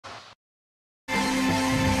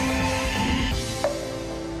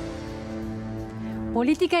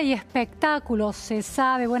Política y espectáculo, se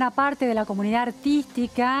sabe, buena parte de la comunidad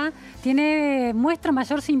artística muestra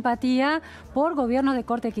mayor simpatía por gobiernos de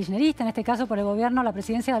corte kirchnerista, en este caso por el gobierno, la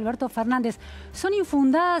presidencia de Alberto Fernández. ¿Son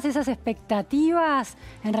infundadas esas expectativas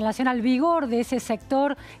en relación al vigor de ese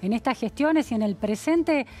sector en estas gestiones y en el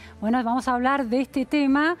presente? Bueno, vamos a hablar de este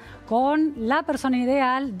tema con la persona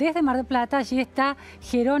ideal desde Mar del Plata. Allí está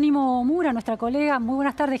Jerónimo Mura, nuestra colega. Muy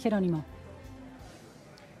buenas tardes, Jerónimo.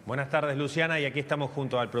 Buenas tardes, Luciana, y aquí estamos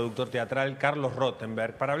junto al productor teatral Carlos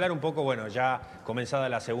Rottenberg para hablar un poco, bueno, ya comenzada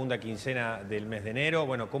la segunda quincena del mes de enero,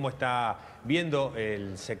 bueno, cómo está viendo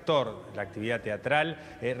el sector, la actividad teatral.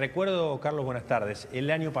 Recuerdo, Carlos, buenas tardes, el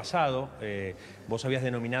año pasado vos habías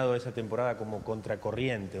denominado esa temporada como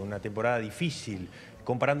contracorriente, una temporada difícil.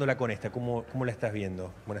 Comparándola con esta, ¿cómo la estás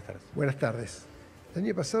viendo? Buenas tardes. Buenas tardes. El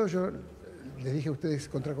año pasado yo les dije a ustedes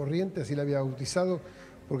contracorriente, así la había bautizado,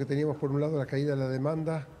 porque teníamos por un lado la caída de la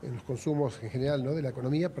demanda en los consumos en general, ¿no? De la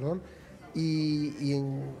economía, perdón, y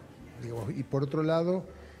por otro lado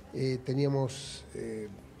teníamos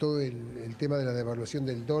todo el tema de la devaluación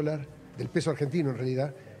del dólar, del peso argentino en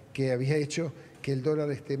realidad, que había hecho que el dólar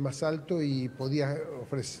esté más alto y podía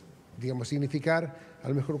significar a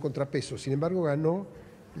lo mejor un contrapeso. Sin embargo, ganó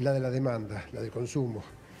la de la demanda, la del consumo,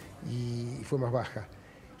 y fue más baja.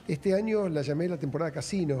 Este año la llamé la temporada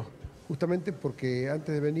casino, justamente porque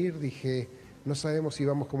antes de venir dije, no sabemos si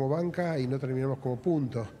vamos como banca y no terminamos como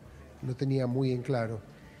punto. No tenía muy en claro.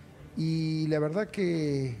 Y la verdad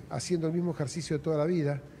que haciendo el mismo ejercicio de toda la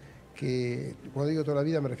vida, que cuando digo toda la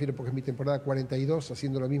vida me refiero porque es mi temporada 42,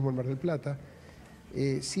 haciendo lo mismo en Mar del Plata,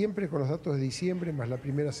 siempre con los datos de diciembre, más la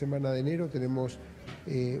primera semana de enero, tenemos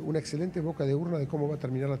una excelente boca de urna de cómo va a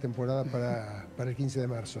terminar la temporada para el 15 de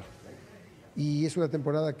marzo. Y es una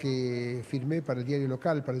temporada que firmé para el diario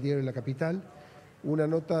local, para el diario de la capital, una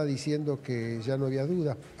nota diciendo que ya no había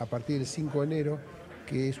duda a partir del 5 de enero,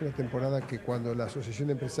 que es una temporada que cuando la Asociación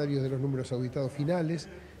de Empresarios de los números auditados finales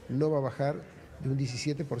no va a bajar de un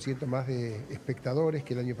 17% más de espectadores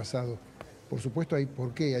que el año pasado. Por supuesto,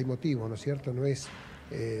 ¿por qué? Hay motivos, ¿no es cierto? No es,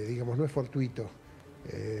 no es fortuito.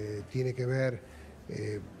 Tiene que ver,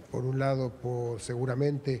 por un lado,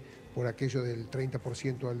 seguramente por aquello del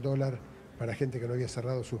 30% al dólar, para gente que no había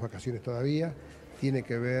cerrado sus vacaciones todavía, tiene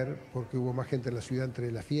que ver porque hubo más gente en la ciudad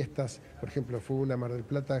entre las fiestas, por ejemplo, fue una Mar del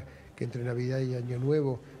Plata que entre Navidad y Año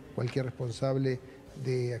Nuevo, cualquier responsable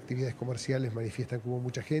de actividades comerciales manifiesta que hubo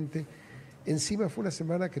mucha gente. Encima fue una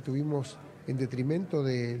semana que tuvimos, en detrimento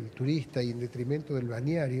del turista y en detrimento del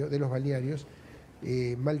balneario, de los balnearios,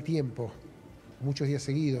 mal tiempo, muchos días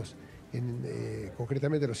seguidos,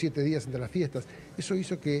 concretamente los 7 días entre las fiestas. Eso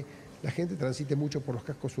hizo que la gente transite mucho por los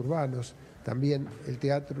cascos urbanos, también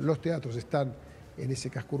los teatros están en ese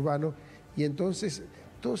casco urbano, y entonces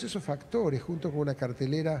todos esos factores, junto con una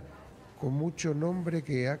cartelera con mucho nombre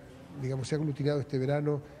que se ha aglutinado este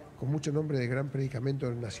verano, con mucho nombre de gran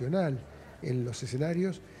predicamento nacional en los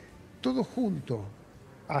escenarios, todo junto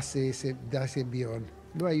da ese envión.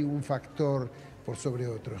 No hay un factor por sobre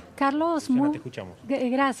otro. Carlos, te escuchamos.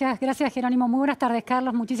 Gracias Jerónimo. Muy buenas tardes,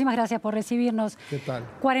 Carlos. Muchísimas gracias por recibirnos. ¿Qué tal?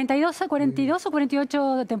 ¿42 o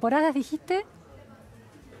 48 temporadas dijiste?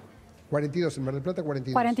 42, en Mar del Plata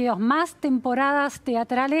 42. 42, más temporadas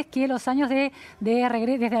teatrales que los años desde el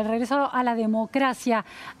regreso a la democracia.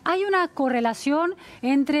 ¿Hay una correlación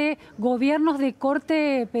entre gobiernos de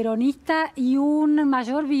corte peronista y un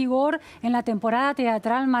mayor vigor en la temporada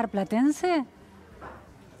teatral marplatense?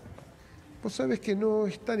 Vos sabés que no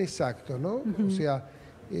es tan exacto, ¿no? O sea,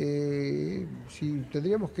 si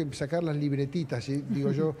tendríamos que sacar las libretitas,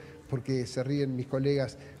 digo yo, porque se ríen mis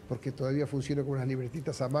colegas, porque todavía funciono con unas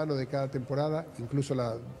libretitas a mano de cada temporada, incluso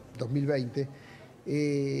la 2020.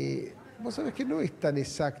 Vos sabés que no es tan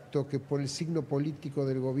exacto que por el signo político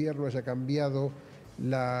del gobierno haya cambiado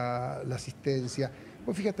la asistencia.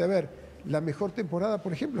 Vos fíjate, a ver, la mejor temporada,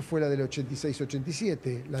 por ejemplo, fue la del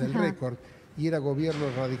 86-87, la del récord. Y era gobierno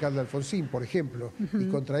radical de Alfonsín, por ejemplo, y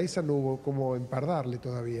contra esa no hubo cómo empardarle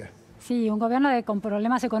todavía. Sí, un gobierno con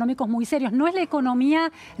problemas económicos muy serios. No es la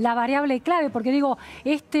economía la variable clave, porque digo,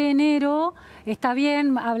 este enero, está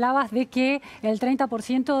bien, hablabas de que el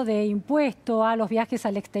 30% de impuesto a los viajes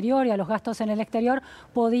al exterior y a los gastos en el exterior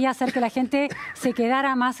podía hacer que la gente se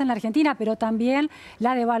quedara más en la Argentina, pero también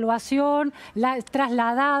la devaluación,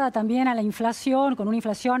 trasladada también a la inflación, con una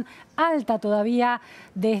inflación alta todavía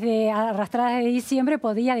arrastrada desde diciembre,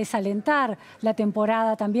 podía desalentar la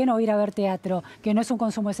temporada también o ir a ver teatro, que no es un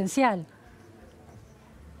consumo esencial.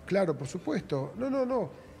 Claro, por supuesto. No.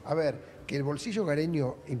 A ver, que el bolsillo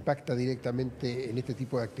hogareño impacta directamente en este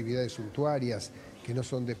tipo de actividades suntuarias que no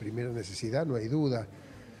son de primera necesidad, no hay duda.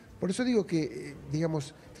 Por eso digo que,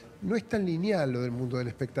 no es tan lineal lo del mundo del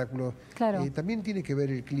espectáculo. Claro. También tiene que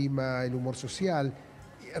ver el clima, el humor social.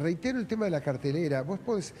 Reitero el tema de la cartelera. Vos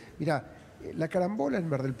podés, mirá, la carambola en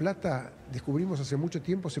Mar del Plata, descubrimos hace mucho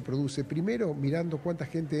tiempo, se produce primero mirando cuánta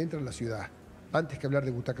gente entra en la ciudad, antes que hablar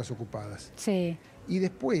de butacas ocupadas. Sí. Y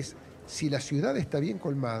después, si la ciudad está bien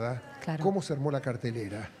colmada, claro, ¿cómo se armó la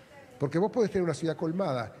cartelera? Porque vos podés tener una ciudad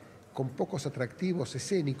colmada con pocos atractivos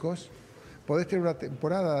escénicos, podés tener una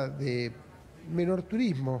temporada de menor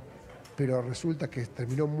turismo, pero resulta que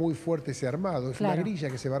terminó muy fuerte ese armado. Es claro, una grilla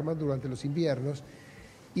que se va armando durante los inviernos.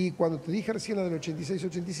 Y cuando te dije recién la del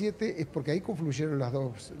 86-87 es porque ahí confluyeron las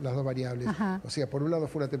dos variables. Ajá. O sea, por un lado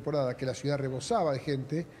fue una temporada que la ciudad rebosaba de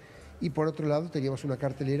gente y por otro lado teníamos una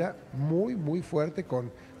cartelera muy, muy fuerte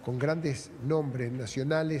con grandes nombres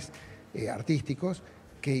nacionales, artísticos,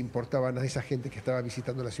 que importaban a esa gente que estaba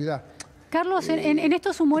visitando la ciudad. Carlos, en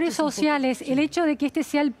estos humores sociales, sí, el hecho de que este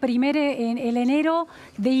sea el enero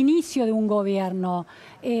de inicio de un gobierno,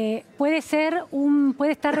 puede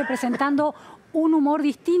estar representando un humor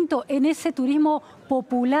distinto en ese turismo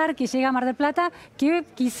popular que llega a Mar del Plata, que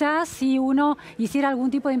quizás si uno hiciera algún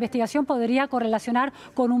tipo de investigación podría correlacionar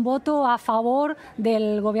con un voto a favor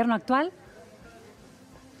del gobierno actual?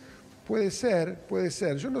 Puede ser, puede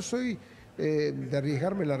ser. Yo no soy de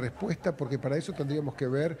arriesgarme la respuesta porque para eso tendríamos que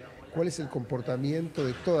ver cuál es el comportamiento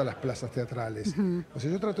de todas las plazas teatrales. O sea,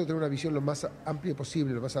 yo trato de tener una visión lo más amplia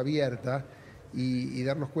posible, lo más abierta y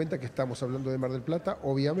darnos cuenta que estamos hablando de Mar del Plata,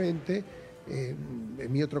 obviamente.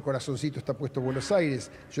 En mi otro corazoncito está puesto Buenos Aires.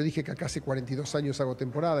 Yo dije que acá hace 42 años hago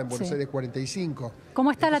temporada, en Buenos Aires 45. ¿Cómo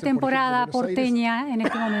está la temporada porteña en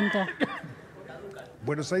este momento?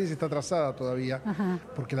 Buenos Aires está atrasada todavía,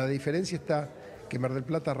 porque la diferencia está que Mar del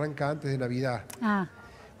Plata arranca antes de Navidad.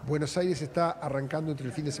 Buenos Aires está arrancando entre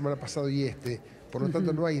el fin de semana pasado y este, por lo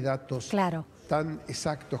tanto no hay datos tan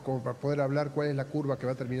exactos como para poder hablar cuál es la curva que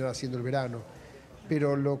va a terminar haciendo el verano.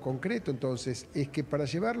 Pero lo concreto entonces es que para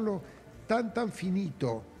llevarlo tan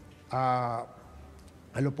finito a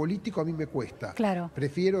lo político a mí me cuesta.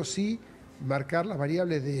 Prefiero sí marcar las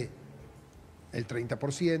variables de el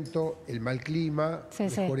 30%, el mal clima,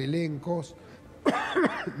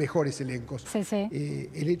 mejores elencos.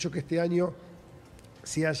 El hecho que este año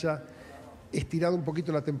se haya estirado un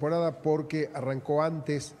poquito la temporada porque arrancó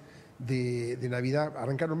antes de Navidad,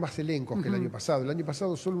 arrancaron más elencos que el año pasado. El año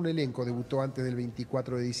pasado solo un elenco debutó antes del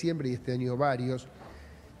 24 de diciembre y este año varios.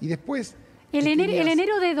 Y después... El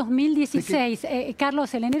enero de 2016,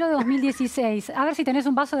 Carlos, el enero de 2016, a ver si tenés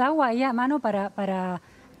un vaso de agua ahí a mano para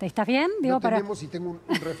 ¿estás bien? Digo, tenemos y tengo un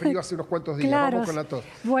resfrío hace unos cuantos días, vamos con la tos.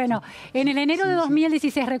 Bueno, en el enero de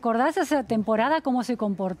 2016, ¿recordás esa temporada cómo se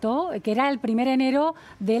comportó? Que era el primer enero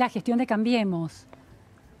de la gestión de Cambiemos.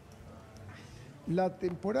 La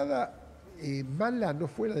temporada mala no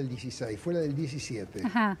fue la del 16, fue la del 17.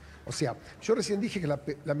 O sea, yo recién dije que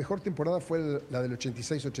la mejor temporada fue la del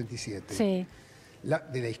 86-87.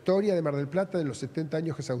 De la historia de Mar del Plata de los 70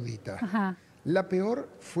 años que se audita. La peor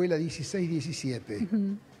fue la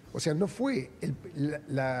 16-17. O sea, no fue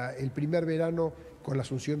el primer verano con la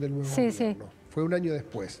asunción del nuevo gobierno. Fue un año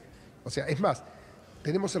después. O sea, es más,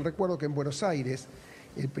 tenemos el recuerdo que en Buenos Aires,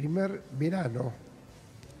 el primer verano,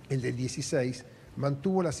 el del 16,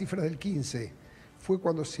 mantuvo la cifra del 15. Fue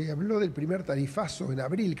cuando se habló del primer tarifazo en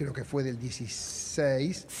abril, creo que fue del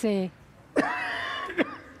 16.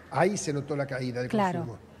 Ahí se notó la caída del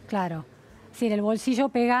consumo. Sí, el bolsillo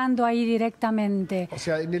pegando ahí directamente. O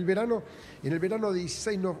sea, en el verano de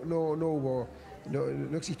 16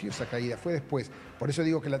 no existió esa caída, fue después. Por eso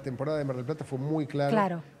digo que la temporada de Mar del Plata fue muy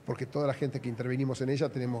clara, porque toda la gente que intervenimos en ella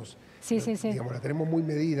tenemos, digamos, la tenemos muy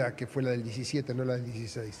medida, que fue la del 17, no la del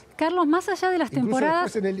 16. Carlos, más allá de las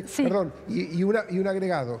temporadas... Perdón, y un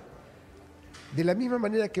agregado. De la misma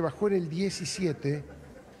manera que bajó en el 17,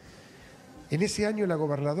 en ese año la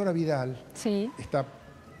gobernadora Vidal está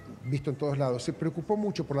visto en todos lados, se preocupó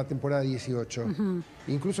mucho por la temporada 18.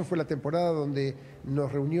 Incluso fue la temporada donde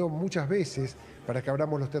nos reunió muchas veces para que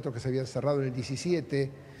abramos los teatros que se habían cerrado en el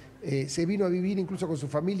 17. Se vino a vivir incluso con su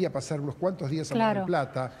familia, a pasar unos cuantos días a Mar del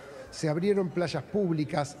Plata. Se abrieron playas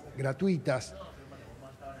públicas, gratuitas.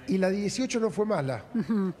 Y la 18 no fue mala.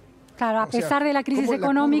 A pesar de la crisis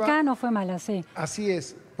económica, no fue mala, Así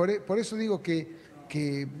es. Por eso digo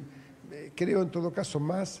que creo en todo caso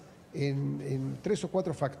más en 3 o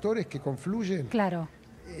 4 factores que confluyen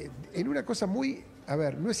en una cosa muy... A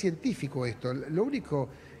ver, no es científico esto. Lo único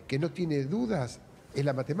que no tiene dudas es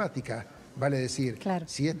la matemática. Vale decir,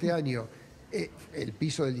 si este año el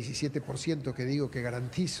piso del 17% que digo que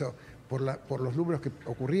garantizo por los números que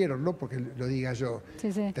ocurrieron, no porque lo diga yo,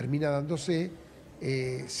 termina dándose,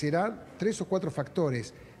 serán 3 o 4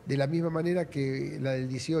 factores. De la misma manera que la del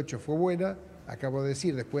 18 fue buena, acabo de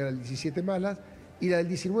decir, después era el 17 mala, y la del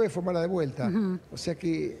 19 fue mala de vuelta. O sea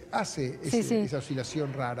que hace esa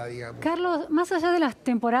oscilación rara, digamos. Carlos, más allá de las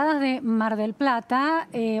temporadas de Mar del Plata,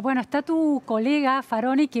 bueno, está tu colega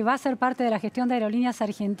Faroni, que va a ser parte de la gestión de Aerolíneas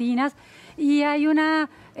Argentinas, y hay uno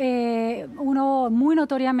muy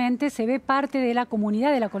notoriamente se ve parte de la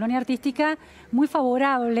comunidad de la colonia artística muy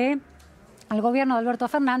favorable al gobierno de Alberto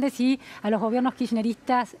Fernández y a los gobiernos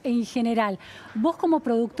kirchneristas en general. Vos como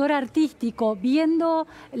productor artístico, viendo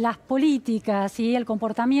las políticas y el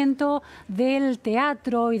comportamiento del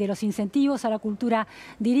teatro y de los incentivos a la cultura,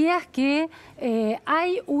 ¿dirías que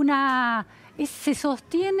se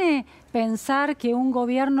sostiene pensar que un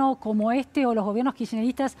gobierno como este o los gobiernos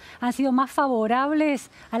kirchneristas han sido más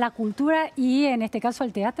favorables a la cultura y en este caso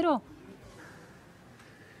al teatro?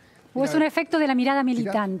 ¿O es un efecto de la mirada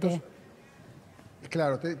militante?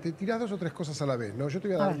 Claro, te tirás dos o tres cosas a la vez, ¿no? Yo te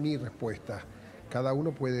voy a dar mi respuesta. Cada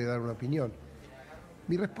uno puede dar una opinión.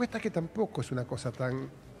 Mi respuesta es que tampoco es una cosa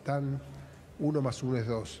tan 1 más 1 es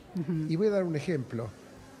 2. Y voy a dar un ejemplo.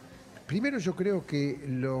 Primero, yo creo que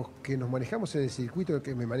los que nos manejamos en el circuito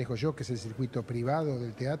que me manejo yo, que es el circuito privado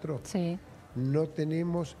del teatro, no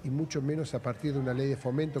tenemos, y mucho menos a partir de una ley de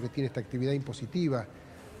fomento que tiene esta actividad impositiva,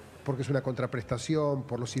 porque es una contraprestación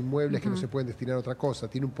por los inmuebles que no se pueden destinar a otra cosa,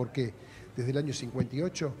 tiene un porqué. Desde el año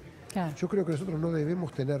 58, yo creo que nosotros no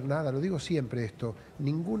debemos tener nada, lo digo siempre esto,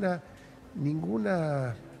 ningún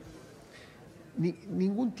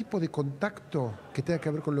tipo de contacto que tenga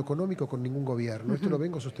que ver con lo económico con ningún gobierno. Esto lo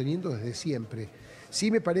vengo sosteniendo desde siempre. Sí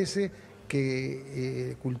me parece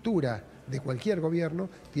que cultura de cualquier gobierno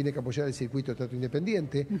tiene que apoyar el circuito de teatro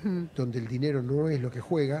independiente, donde el dinero no es lo que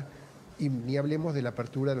juega, y ni hablemos de la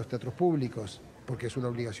apertura de los teatros públicos, porque es una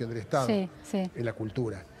obligación del Estado en la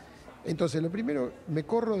cultura. Entonces, lo primero, me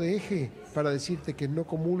corro de eje para decirte que no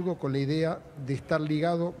comulgo con la idea de estar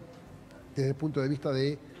ligado desde el punto de vista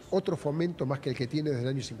de otro fomento más que el que tiene desde el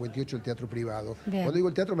año 58 el teatro privado. Cuando digo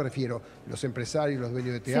el teatro me refiero a los empresarios, los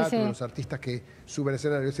dueños de teatro, los artistas que suben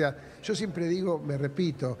escenario. O sea, yo siempre digo, me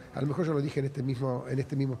repito, a lo mejor yo lo dije en este mismo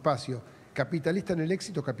espacio, capitalista en el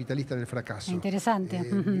éxito, capitalista en el fracaso. Interesante.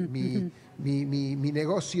 Mi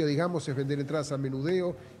negocio, digamos, es vender entradas al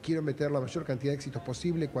menudeo, quiero meter la mayor cantidad de éxitos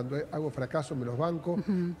posible, cuando hago fracaso me los banco,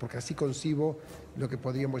 porque así concibo lo que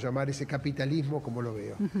podríamos llamar ese capitalismo como lo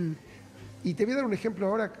veo. Y te voy a dar un ejemplo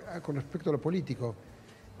ahora con respecto a lo político.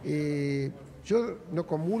 Yo no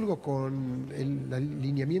comulgo con el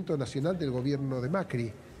alineamiento nacional del gobierno de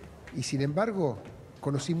Macri, y sin embargo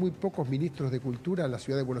conocí muy pocos ministros de cultura en la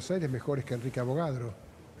ciudad de Buenos Aires mejores que Enrique Abogadro.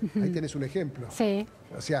 Ahí tenés un ejemplo.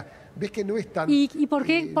 O sea, ves que no es tan... ¿Y por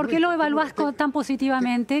qué lo evaluás tan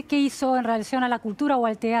positivamente? ¿Qué hizo en relación a la cultura o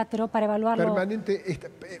al teatro para evaluarlo?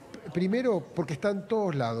 Primero, porque está en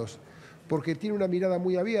todos lados. Porque tiene una mirada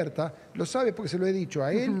muy abierta. Lo sabe porque se lo he dicho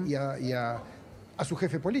a él y a su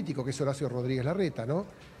jefe político, que es Horacio Rodríguez Larreta, ¿no?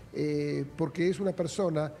 Porque es una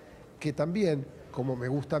persona que también, como me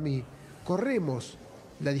gusta a mí, corremos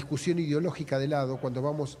la discusión ideológica de lado cuando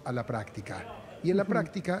vamos a la práctica. Y en la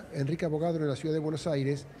práctica, Enrique Abogadro en la ciudad de Buenos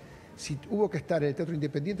Aires, si hubo que estar en el Teatro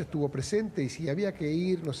Independiente, estuvo presente, y si había que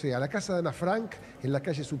ir, no sé, a la casa de Ana Frank, en la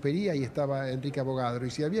calle Supería, ahí estaba Enrique Abogadro.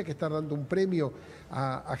 Y si había que estar dando un premio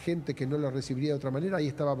a gente que no lo recibiría de otra manera, ahí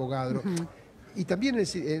estaba Abogadro. Y también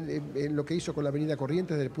en lo que hizo con la Avenida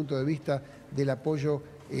Corrientes desde el punto de vista del apoyo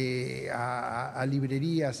a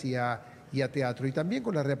librerías y a teatro. Y también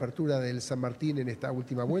con la reapertura del San Martín en esta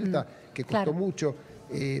última vuelta, que costó mucho.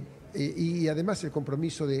 Y además el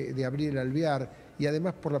compromiso de abrir el Alvear, y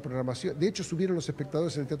además por la programación. De hecho, subieron los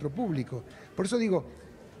espectadores en el teatro público. Por eso digo,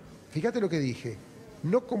 fíjate lo que dije,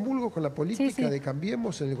 no comulgo con la política de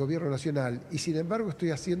Cambiemos en el gobierno nacional, y sin embargo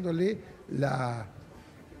estoy haciéndole la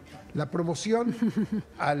promoción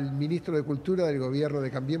al ministro de Cultura del gobierno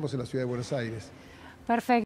de Cambiemos en la ciudad de Buenos Aires. Perfecto.